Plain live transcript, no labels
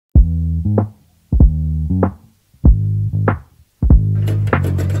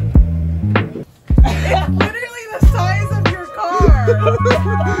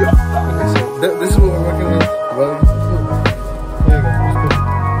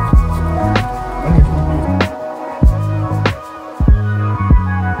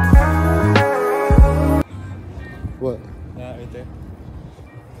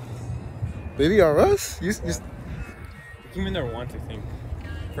Baby or us? You came in there once, I think,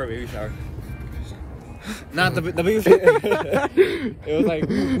 for a baby shower. Not the baby shower. It was like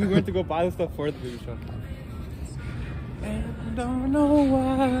we went to go buy the stuff for the baby shower. And I don't know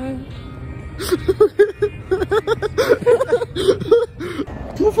why.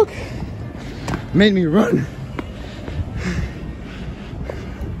 Motherfucker made me run.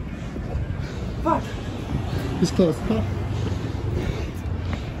 Fuck. He's close, huh?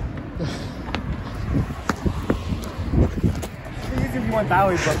 If you want that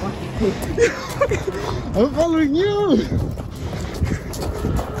way, bro. I'm following you.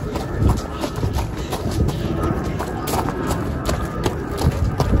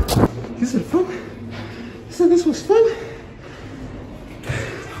 He said fun. He said this was fun.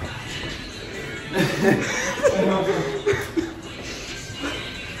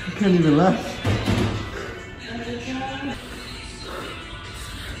 I can't even laugh.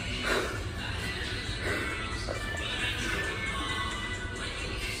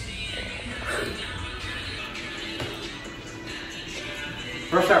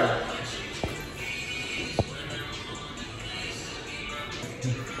 Rush hour.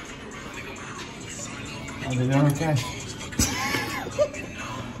 Oh, they don't okay.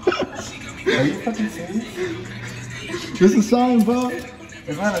 Are you fucking serious? It's a sign, bro.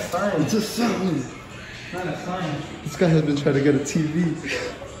 It's not a sign. It's a sign. It's not a sign. This guy has been trying to get a TV.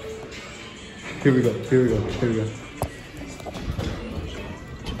 Here we go. Here we go. Here we go.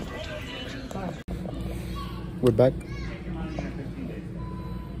 We're back.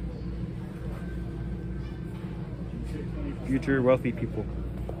 Future wealthy people.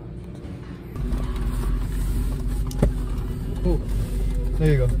 Oh,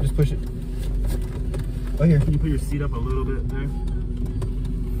 there you go. Just push it. Oh, here. Can you put your seat up a little bit there?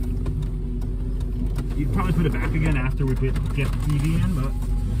 You'd probably put it back again after we get the TV in, but...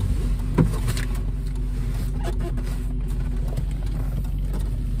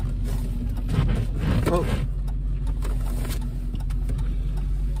 Oh.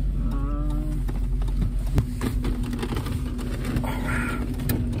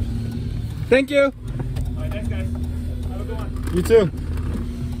 Thank you. All right, thanks, guys. Have a good one. You too.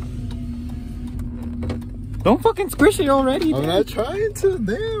 Don't fucking squish it already. I'm not trying to.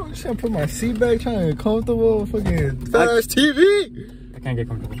 Damn, I'm just trying to put my seat back, trying to get comfortable. Fucking fat ass TV. I can't get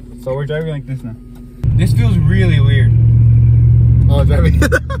comfortable. So we're driving like this now. This feels really weird. Oh, driving.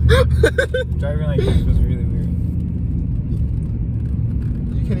 Driving like this feels really weird.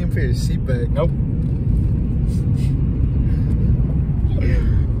 You can't even put your seat back. Nope.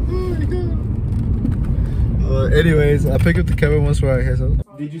 Anyways, I picked up the camera once we're out here. So.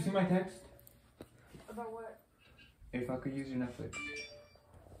 Did you see my text? About what? If I could use your Netflix.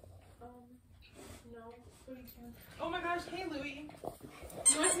 No. But you can. Oh my gosh, hey Louie.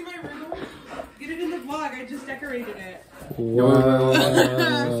 You wanna see my room? Get it in the vlog, I just decorated it. Wow.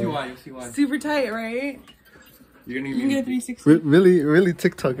 You see why. Super tight, right? You're gonna You give can me get a 360. Really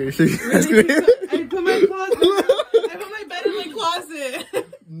TikToker. Really? I put my closet. I put my bed in my closet.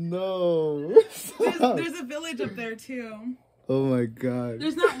 No. There's a village up there too. Oh my god.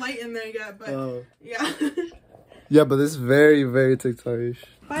 There's not light in there yet, but yeah. Yeah, but it's very TikTokish.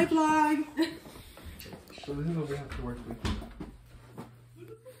 Bye vlog. So this is what we have to work with.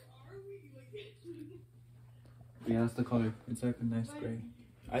 Yeah, that's the color. It's like a nice gray.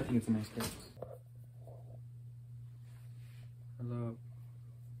 I think it's a nice gray. Hello.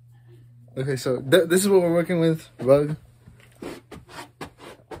 Okay, so this is what we're working with. Rug.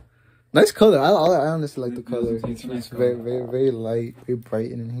 Nice color. I honestly like the color. It's very light, very bright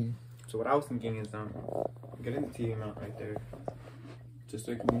in here. So what I was thinking is getting the TV mount right there, just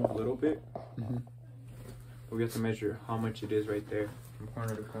so it can move a little bit. But we have to measure how much it is right there from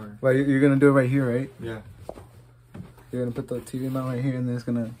corner to corner. Right, you're gonna do it right here, right? Yeah. You're gonna put the TV mount right here, and then it's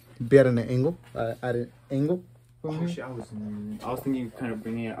gonna be at an angle. At an angle. Oh shit! I was thinking of kind of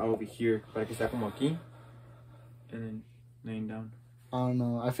bringing it out over here, para que sea como aquí, and then laying down. I don't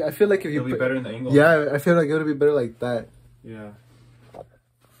know. I feel like if you It'll be better in the angle. Yeah, I feel like it would be better like that. Yeah.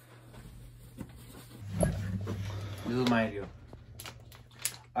 This is my idea.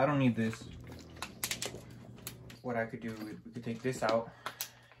 I don't need this. What I could do is we could take this out,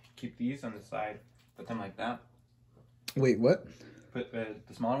 keep these on the side, put them like that. Wait, what? Put the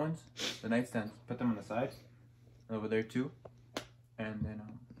smaller ones, the nightstands, put them on the side, over there too, and then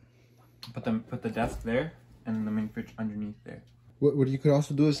put the desk there, and the main fridge underneath there. What you could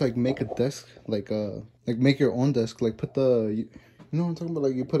also do is like make a desk, like make your own desk, like put you know what I'm talking about,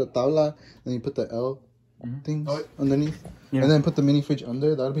 like you put a tabla, and you put the L things underneath, and then put the mini fridge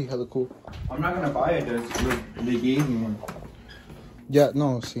under. That'd be hella cool. I'm not gonna buy a desk. They gave me one. Yeah,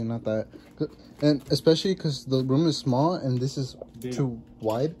 no, see, not that. And especially because the room is small and this is too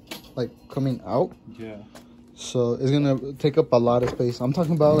wide, like coming out. Yeah. So it's gonna take up a lot of space. I'm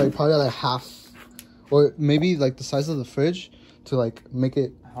talking about like probably like half, or maybe like the size of the fridge to like make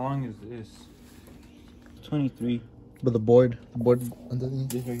it. How long is this? 23. But the board underneath.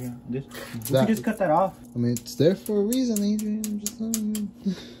 This right here. This. That. You can just cut that off. I mean, it's there for a reason, Adrian. I'm just letting you,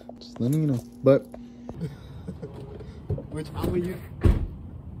 just letting you know. But which I'm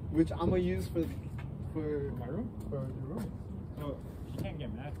gonna use for my room, for the room. So you can't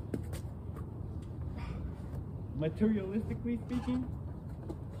get mad. Materialistically speaking,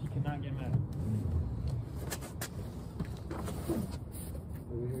 you cannot get mad.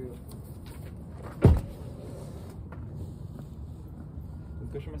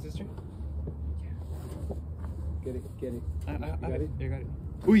 Let's go show my sister. Get it. You got it? You got it.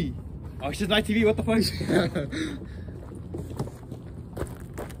 Ooh. Oh, it's just my TV. What the fuck?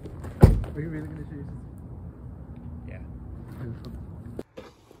 Are you really gonna show your sister? Yeah.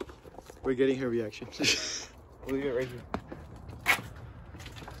 we're getting her reaction. We'll leave it right here.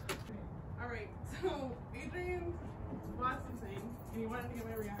 Alright, so Adrian bought something and he wanted to get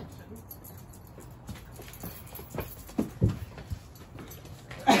my reaction.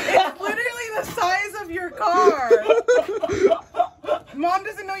 It's literally the size of your car. Mom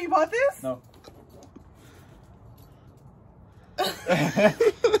doesn't know you bought this? No.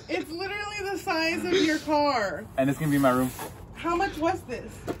 It's literally the size of your car. And it's gonna be my room. How much was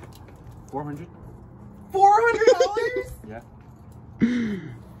this? 400. $400? Yeah.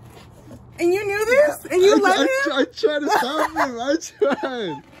 And you knew this? And you let him? I tried to stop him. I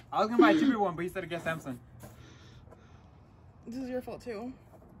tried. I was gonna buy a cheaper one, but he said to get Samsung. This is your fault too.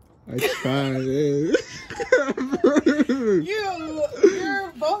 I tried.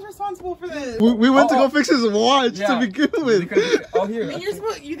 You're both responsible for this. We went to go fix his watch Yeah. to begin with. Oh, here. And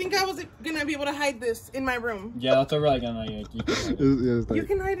you think I was gonna be able to hide this in my room? Yeah, that's over. Like, you You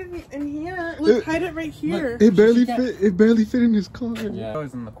can hide it in here. Look, hide it right here. It barely fit. It barely fit in his car. Yeah. It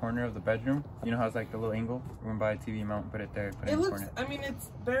was in the corner of the bedroom. You know how it's like the little angle? We're gonna buy a TV mount, put it there, put it It in the looks. corner. I mean, it's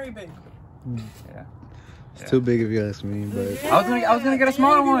very big. Yeah. It's too big if you ask me, but Yeah, I was gonna get a you're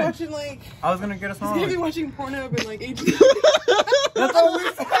smaller gonna be one. Watching, like, I was gonna get a he's smaller gonna be one. watching Pornhub and like HD. That's all we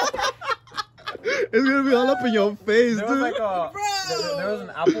said. it's gonna be all up in your face, There dude. was like a Bro. there was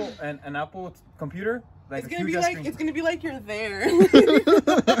an Apple computer. Like It's a gonna be huge like screen. it's gonna be like you're there. Like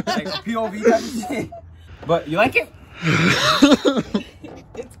a POV type of shit. But you like it?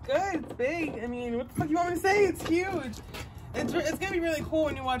 It's good. It's big. I mean, what the fuck you want me to say? It's huge. It's gonna be really cool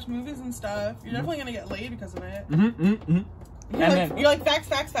when you watch movies and stuff. You're definitely gonna get laid because of it. You're like facts.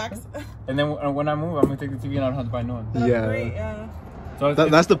 And then when I move, I'm gonna take the TV and I don't have to buy a new one. That's Yeah. great, yeah. So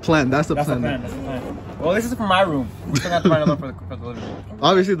That's the plan. That's the That's the plan. plan. That's the plan. Well, this is for my room. We're still gonna have to find another for the living room.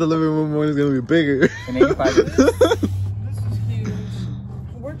 Obviously, the living room one is gonna be bigger. And 85. This is huge.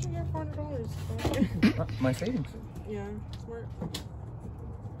 Where'd you get $400? My savings. Yeah, smart.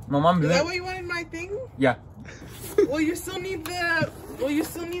 My mom. Is that why you wanted my thing? Yeah. Well, you still need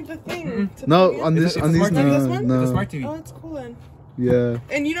the thing. To No, plug in. on this, It's a on these, smart TV. This one? no. It's a smart TV. Oh, that's cool then. Yeah.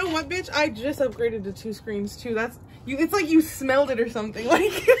 And you know what, bitch? I just upgraded to 2 screens too. That's you. It's like you smelled it or something.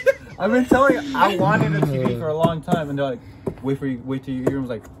 Like I've been telling you, I wanted a TV for a long time, and they're like, wait till your room's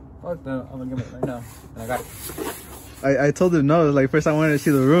like, oh, no, I'm gonna give it right now, and I got it. I told him no. Like first, I wanted to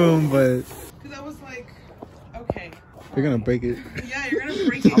see the room, but because I was like, okay. you're gonna break it. Yeah, you're gonna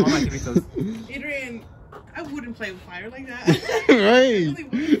break it. I'm on my TV toes. Adrian, I wouldn't play with fire like that. Right. I really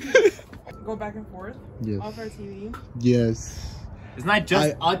wouldn't. Go back and forth. Yes. Off our TV. Yes. It's not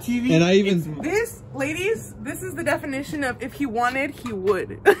just a TV. And I even This, ladies, this is the definition of if he wanted, he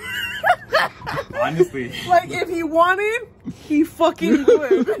would. honestly. Like, if he wanted, he fucking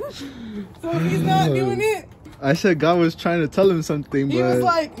would. So if he's not doing it, I said God was trying to tell him something, he but was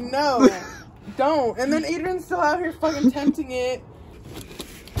like, no, don't. And then Adrian's still out here fucking tempting it.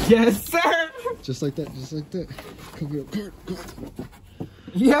 Yes, sir. just like that, just like that. Cover your card.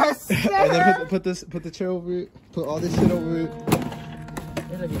 Yes, sir. And then put the chair over it. Put all this shit over it.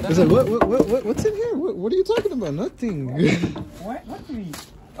 It's like what's in here? What are you talking about? Nothing. What? What TV?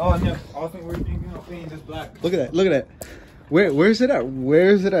 Oh no! I was thinking we were thinking of painting this black. Look at that. Look at that. Where's it at?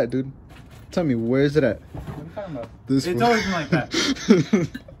 Where's it at, dude? Tell me, where's it at? What are you talking about? This It's one. always been like that.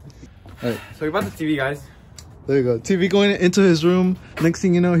 Alright, So we bought the TV, guys. there you go. TV going into his room. Next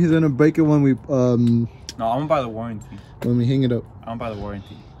thing you know, he's gonna break it when we No, I'm gonna buy the warranty. hang it up. I'm gonna buy the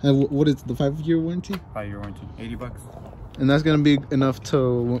warranty. And what is the 5-year warranty? 5-year warranty. $80. And that's gonna be enough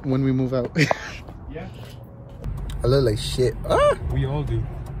to when we move out. Yeah. I look like shit. Ah! We all do.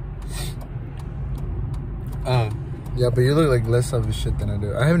 Yeah, but you look like less of a shit than I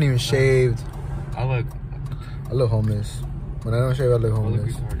do. I haven't even shaved. I look homeless. When I don't shave, I look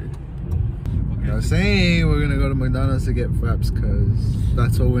homeless. retarded. You know what I'm saying? We're gonna go to McDonald's to get fraps because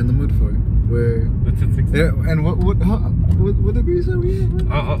that's what we're in the mood for. We're and what degrees are we at?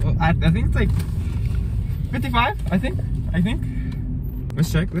 I think it's like 55. I think.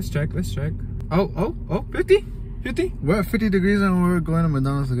 Let's check. Oh, 50. We're at 50 degrees and we're going to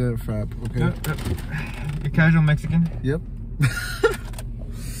McDonald's to get a frap. Okay. A casual Mexican. Yep.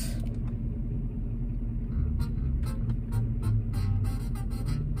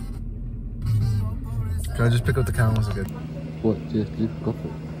 Can I just pick up the can once again? What? Yes, please. Go for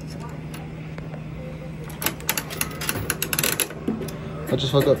it. Watch us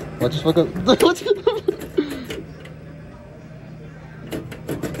fuck up.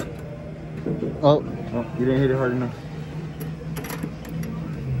 Oh, you didn't hit it hard enough.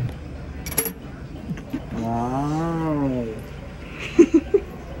 Wow.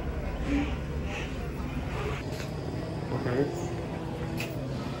 Okay.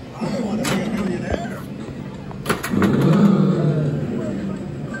 I want to be a millionaire.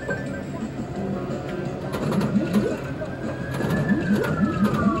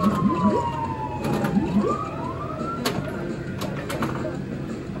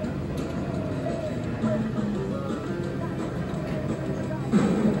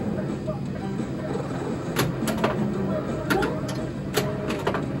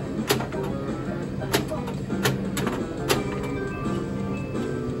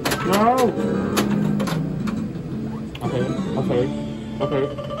 No. Okay.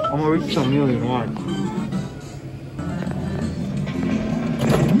 I'm gonna reach some million. Watch.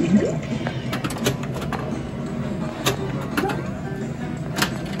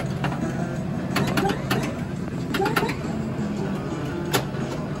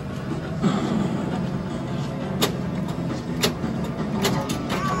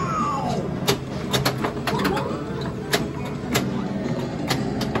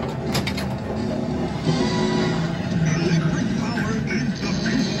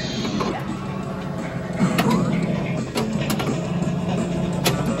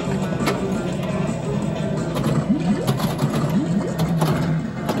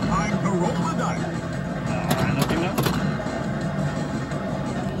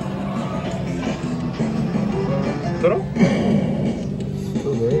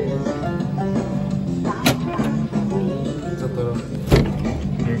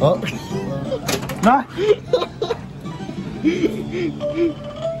 Oh. Nah.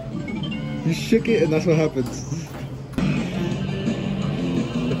 You shook it and that's what happens.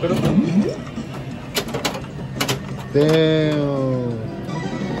 Damn.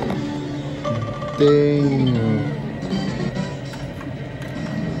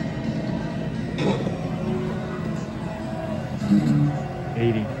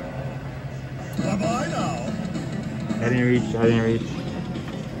 80. I didn't reach.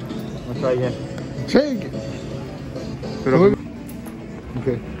 Let's try again. Take it.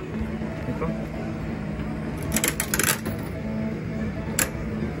 Okay.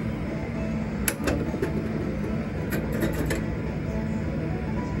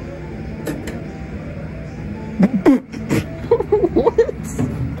 What?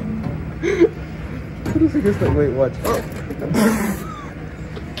 What is it? Like, wait, watch.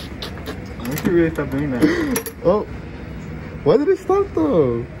 We should really stop doing that. Oh. Why did it stop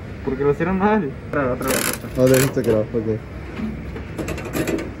though? Porque lo hicieron mal. Otra vez. Oh, there he took it off. Okay.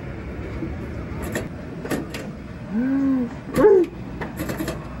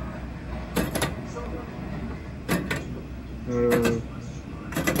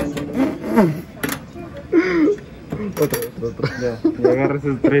 Otra. Ya, y agarras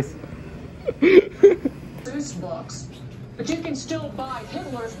el 3. This books, but you can still buy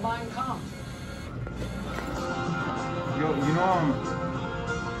Hitler's Mein Kampf. Yo, you know,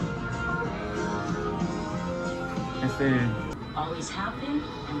 Always happening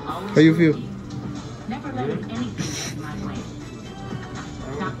and always. How you feel? Never letting anything get in my way.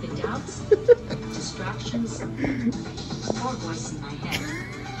 Not the doubts, distractions, or voice in my head.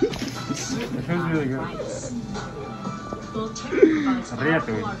 It feels really good. Voltaire provides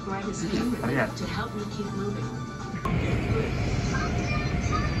powerful arthritis humor to help me keep moving.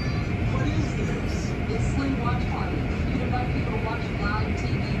 What is this? It's Sling Watch Party. You invite people to watch live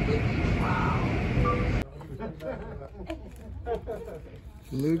TV with you. Wow.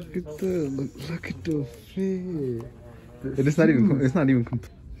 Look at the fit. It's not even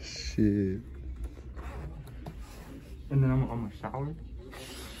complete. Shit. And then I'm gonna shower.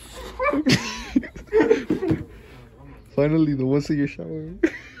 Finally, the ones in your shower.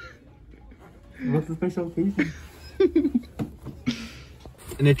 What's the special occasion?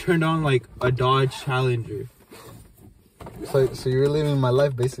 And it turned on like a Dodge Challenger. So you're living my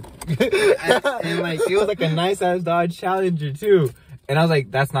life, basically. and like it was like a nice ass Dodge Challenger too. And I was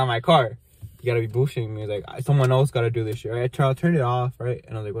like, that's not my car. You gotta be bullshitting me. Like someone else gotta do this shit, right? I turned it off, right?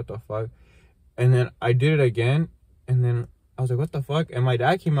 And I was like, what the fuck? And then I did it again, and then I was like, what the fuck? And my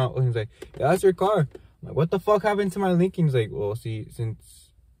dad came out and he was like, yeah, that's your car. I'm like, what the fuck happened to my Lincoln? He's like, well, see, since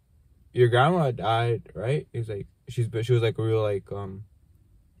your grandma died, right? He's like, she was like real like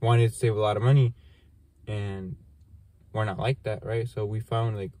wanted to save a lot of money, and we're not like that, right? So we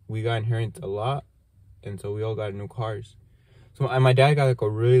found like we got inheritance a lot, and so we all got new cars. So and my dad got like a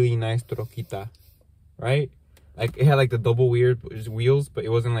really nice troquita, right? Like it had like the double weird wheels, but it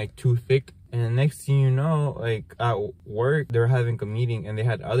wasn't like too thick. And the next thing you know, like at work, they were having a meeting and they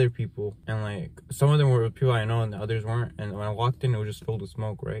had other people. And like some of them were people I know and the others weren't. And when I walked in, it was just filled with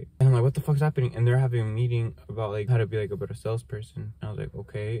smoke, right? And I'm like, what the fuck's happening? And they're having a meeting about like how to be like a better salesperson. And I was like,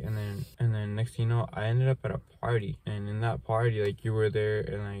 okay. And then next thing you know, I ended up at a party. And in that party, like you were there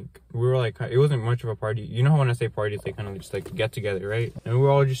and like we were like, it wasn't much of a party. You know how when I say party, it's like kind of just like get together, right? And we were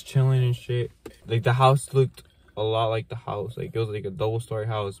all just chilling and shit. Like the house looked a lot like the house. Like it was like a double-story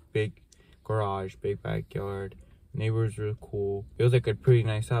house, big garage, big backyard, neighbors were cool. It was like a pretty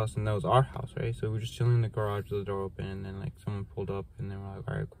nice house, and that was our house, right? So we were just chilling in the garage with the door open, and then like someone pulled up and they were like,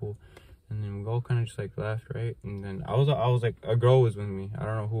 all right, cool. And then we all kind of just like left, right? And then I was like, a girl was with me. I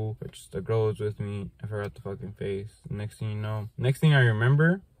don't know who, but just a girl was with me. I forgot the fucking face. Next thing I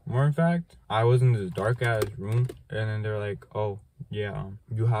remember, more in fact, I was in this dark ass room, and then they're like, oh yeah,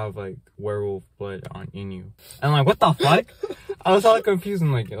 you have like werewolf blood in you. And I'm like, what the fuck? I was all confused.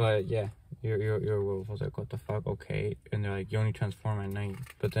 I'm like, yeah, you're a werewolf. I was like, what the fuck? Okay. And they're like, you only transform at night.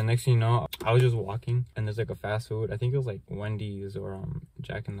 But the next thing you know, I was just walking, and there's like a fast food. I think it was like Wendy's or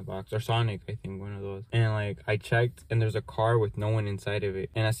Jack in the Box or Sonic. I think one of those. And like I checked, and there's a car with no one inside of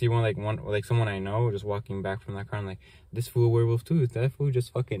it. And I see someone I know just walking back from that car. I'm like, this fool werewolf too. That fool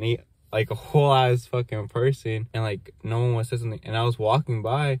just fucking ate like a whole ass fucking person, and like no one was saying something. And I was walking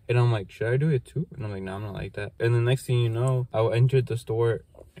by, and I'm like, should I do it too? And I'm like, no, I'm not like that. And the next thing you know, I entered the store,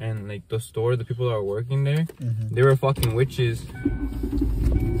 and like the people that were working there, they were fucking witches,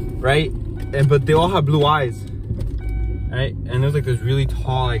 right? But they all have blue eyes, right? And there's like this really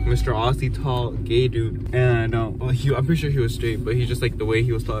tall, like Mr. Aussie tall gay dude, and I'm pretty sure he was straight, but he just like the way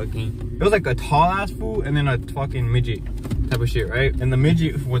he was talking, it was like a tall ass fool and then a fucking midget type of shit, right? And the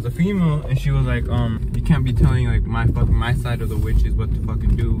midget was a female, and she was like, you can't be telling like my side of the witches what to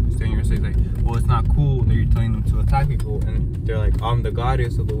fucking do. Saying your side, like, well, it's not cool that you're telling them to attack people. And they're like, I'm the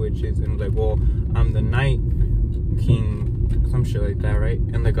goddess of the witches, and like, well, I'm the night king, some shit like that, right?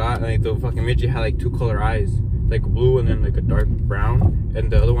 And the fucking midget had like 2 color eyes, like blue and then like a dark brown,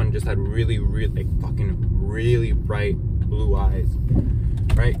 and the other one just had really like fucking really bright blue eyes,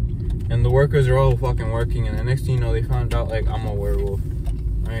 right? And the workers are all fucking working, and the next thing you know, they found out like I'm a werewolf,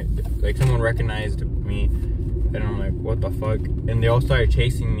 right? Like someone recognized me, and I'm like, what the fuck? And they all started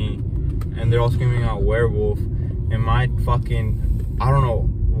chasing me, and they're all screaming out werewolf. And my fucking, I don't know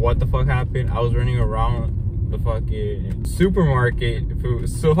what the fuck happened. I was running around the fucking supermarket,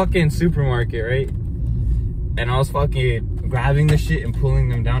 right? And I was fucking grabbing the shit and pulling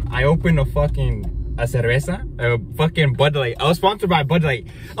them down. I opened a cerveza, a fucking Bud Light. I was sponsored by Bud Light.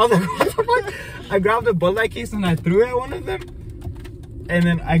 I was like, what the fuck? I grabbed a Bud Light case and I threw it at one of them. And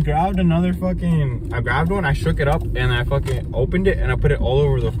then I grabbed one, I shook it up, and I fucking opened it, and I put it all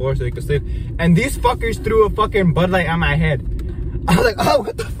over the floor so they could sleep. And these fuckers threw a fucking Bud Light at my head. I was like, oh,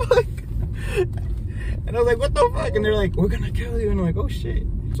 what the fuck? And I was like, what the fuck? And they're like, we're gonna kill you. And I'm like, oh shit.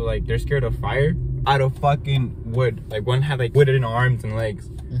 So like, they're scared of fire out of fucking wood. Like one had like wooden arms and legs.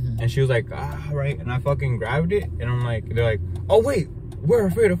 And she was like, right. And I fucking grabbed it, and I'm like, they're like, oh wait, we're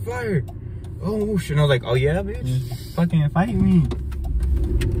afraid of fire. Oh shit. And I was like, oh yeah, bitch, fucking fight me.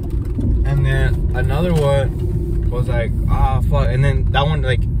 And then another one was like, fuck. And then that one,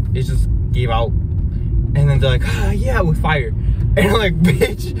 like, it just gave out. And then they're like, yeah, with fire. And I'm like,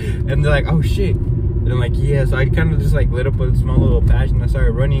 bitch. And they're like, oh shit. And I'm like, yeah. So I kind of just like lit up a small little patch, and I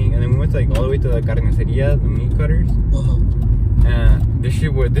started running. And then we went to like all the way to the carniceria, the meat cutters. And this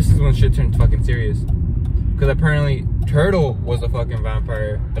is when shit turned fucking serious. Because apparently Turtle was a fucking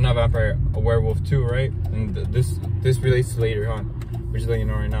vampire, not vampire, a werewolf too, right? And this relates to later on. We're just letting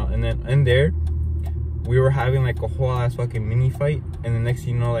you know right now. And then in there, we were having like a whole ass fucking mini fight. And the next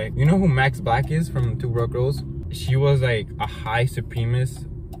thing you know, like, you know who Max Black is from Two Broke Girls? She was like a high supremacist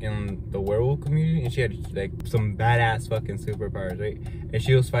in the werewolf community, and she had like some badass fucking superpowers, right? And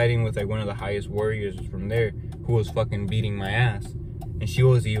she was fighting with like one of the highest warriors from there, who was fucking beating my ass. And she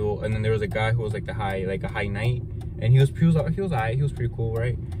was evil. And then there was a guy who was like a high knight, and he was alright, he was pretty cool,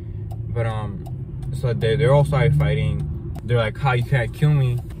 right? But so they all started fighting. They're like, "How you can't kill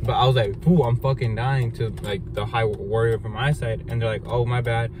me?" But I was like, "Fool, I'm fucking dying," to like the high warrior from my side. And they're like, "Oh, my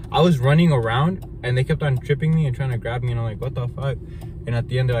bad." I was running around and they kept on tripping me and trying to grab me, and I'm like, "What the fuck?" And at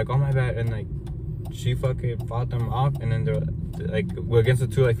the end they're like, "Oh, my bad," and like she fucking fought them off. And then they're like, we're against the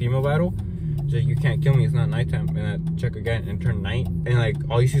two like female battle. She's like, "You can't kill me, it's not nighttime." And I check again and turn night, and like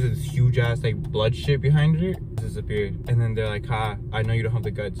all you see is this huge ass like blood shit behind her disappeared. And then they're like, "Ha, I know you don't have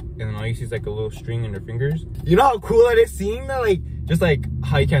the guts." And then all you see is like a little string in her fingers. You know how cool that is, seeing that, like just like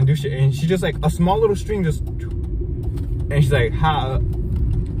how you can't do shit. And she just like a small little string just, and she's like, "Ha,"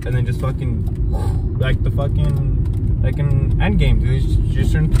 and then just fucking like the fucking like an Endgame, dude. She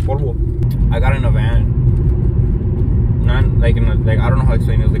just turned portable. I got in a van, not like in a, like I don't know how to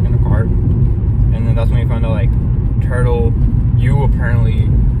explain it, was like in a car. And then that's when we found out like Turtle, you apparently,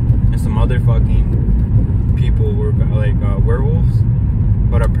 and some other fucking people were like werewolves.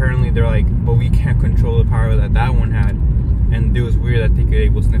 But apparently they're like, but we can't control the power that one had. And it was weird that they could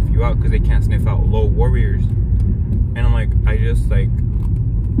able to sniff you out because they can't sniff out low warriors. And I'm like, I just like,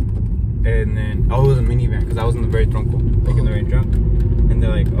 and then it was a minivan because I was in the very tronco, like in the very drunk. And they're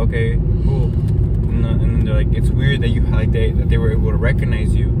like, okay, cool. And then they're like, it's weird that you like that they were able to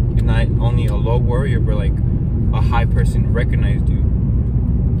recognize you. Not only a low warrior, but like a high person recognized you,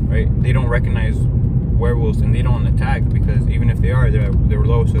 right? They don't recognize werewolves and they don't attack because even if they are, they're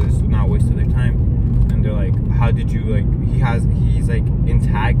low, so it's not a waste of their time. And they're like, how did you like? He's like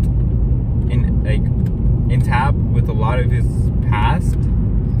intact with a lot of his past,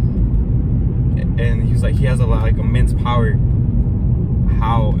 and he's like he has a lot like immense power.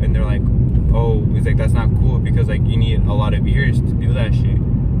 How? And they're like, oh, he's like that's not cool because like you need a lot of ears to do that shit.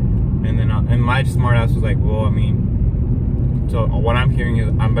 And then and my smart ass was like, well, I mean, so what I'm hearing is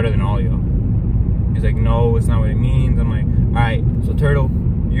I'm better than all of y'all. He's like, no, it's not what it means. I'm like, all right, so Turtle,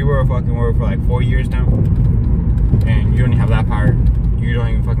 you were a fucking warrior for like 4 years now, and you don't even have that power. You don't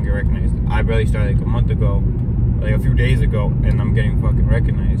even fucking get recognized. I barely started like a month ago, like a few days ago, and I'm getting fucking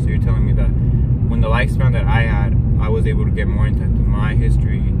recognized. So you're telling me that when the lifespan that I had, I was able to get more in touch with my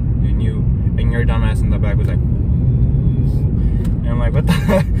history than you, and your dumbass in the back was like, and I'm like, what the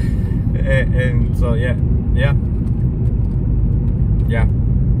heck? And so yeah.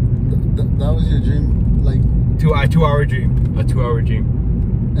 That was your dream, like a 2 hour dream,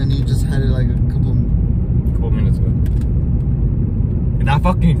 and you just had it like a couple minutes ago. And that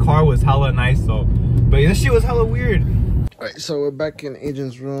fucking car was hella nice though, but this shit was hella weird. All right, so we're back in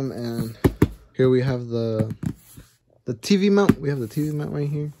Agent's room, and here we have the TV mount. We have the TV mount right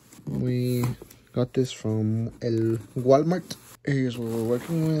here. We got this from El Walmart. Here's what we're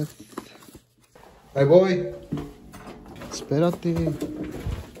working with. Hey boy, espérate.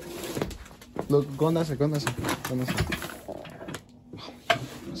 Look, go on that side, go on that side, go on that side.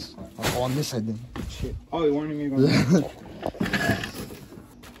 Oh, on this side then. Shit. Oh, you wanted me to go.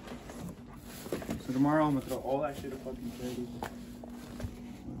 So tomorrow I'm gonna throw all that shit to fucking charity.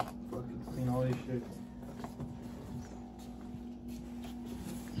 Fucking clean all this shit.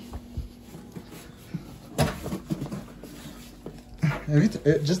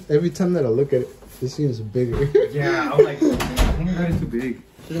 Every time that I look at it, this seems bigger. Yeah, I'm like, I think I got it too big.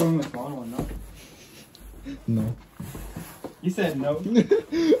 Should have went with the smaller one, no? No. You said no.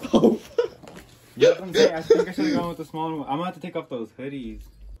 Oh. Yeah, that's what I'm saying. I think I should have gone with the smaller one. I'm gonna have to take off those hoodies.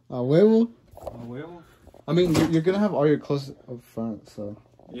 A huevo? A huevo? I mean, you're gonna have all your clothes up front, so.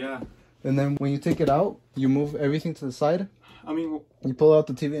 Yeah. And then when you take it out, you move everything to the side. I mean, you pull out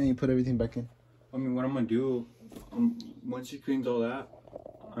the TV and you put everything back in. I mean, what I'm gonna do, once she cleans all that,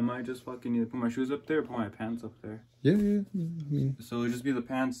 I might just fucking either put my shoes up there or put my pants up there. Yeah. I mean, so it'll just be the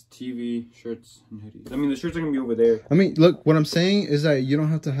pants, TV, shirts, and hoodies. I mean, the shirts are gonna be over there. I mean, look, what I'm saying is that you don't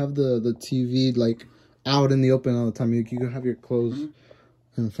have to have the TV like out in the open all the time. You can have your clothes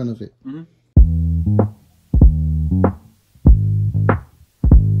in front of it.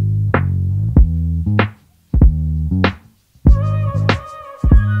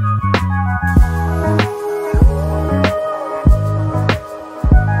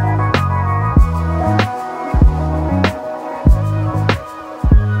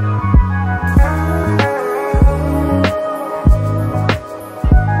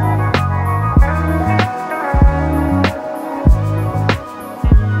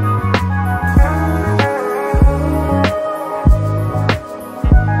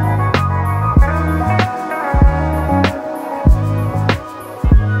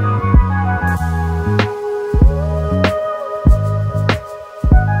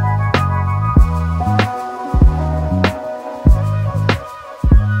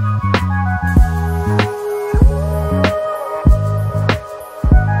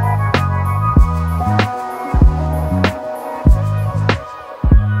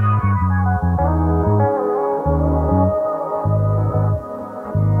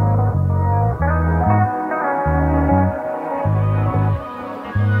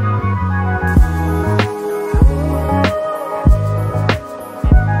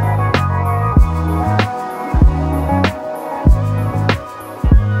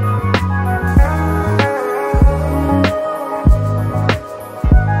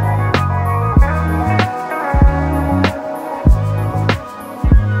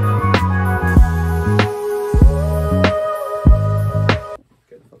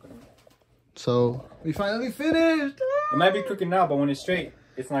 We finally finished. It might be crooked now, but when it's straight,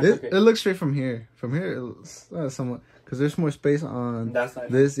 it's not It crooked. looks straight from here. From here, it's somewhat because there's more space on That side.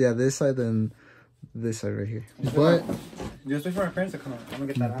 this. Yeah, this side than this side right here. But Just wait for my parents to come out. I'm gonna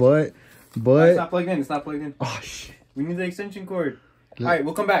get that out. but It's not plugged in. It's not plugged in. oh shit. We need the extension cord. All right,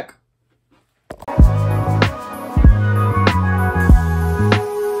 we'll come back.